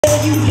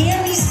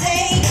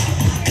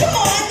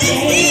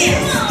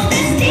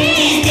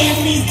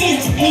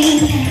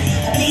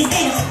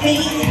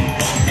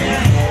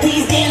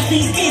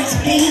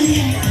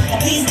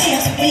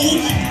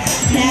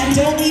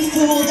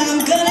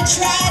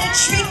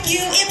like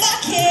you if I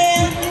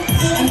can.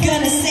 I'm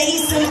gonna say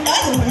some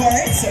other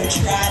words, so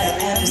try to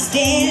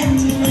understand.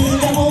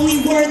 The only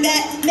word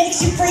that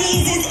makes you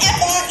freeze is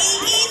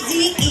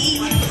F-R-E-E-Z-E.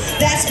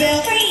 That's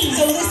spelled freeze.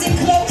 So listen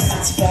close,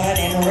 it's fun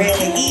and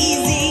really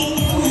easy.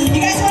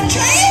 You guys wanna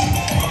try it?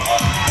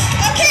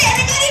 Okay,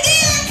 everybody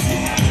dance!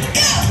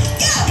 Go,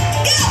 go,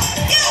 go,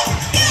 go,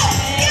 go,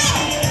 go!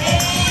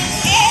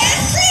 And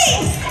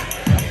freeze!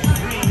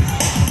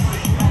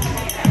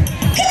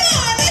 Come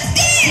on, let's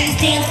dance!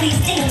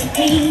 Please dance with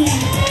me.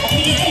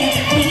 Please dance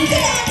with me. Come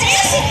on,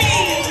 dance with me!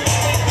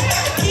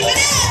 Keep it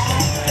up!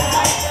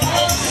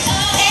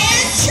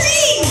 And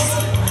trees!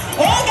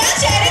 Oh,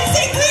 gotcha, I didn't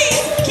say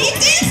freeze! Keep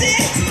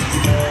dancing!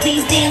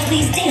 Please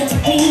dance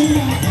with me.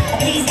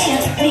 Please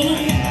dance with me.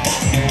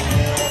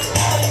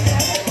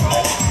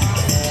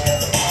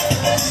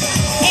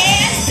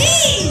 And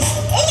bees!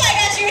 Oh, I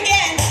got you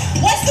again!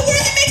 What's the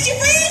word that makes you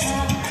freeze?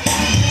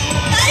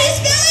 How do you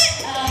spell it?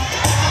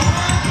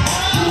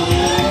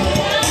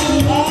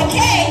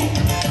 Okay.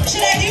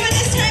 Should I do it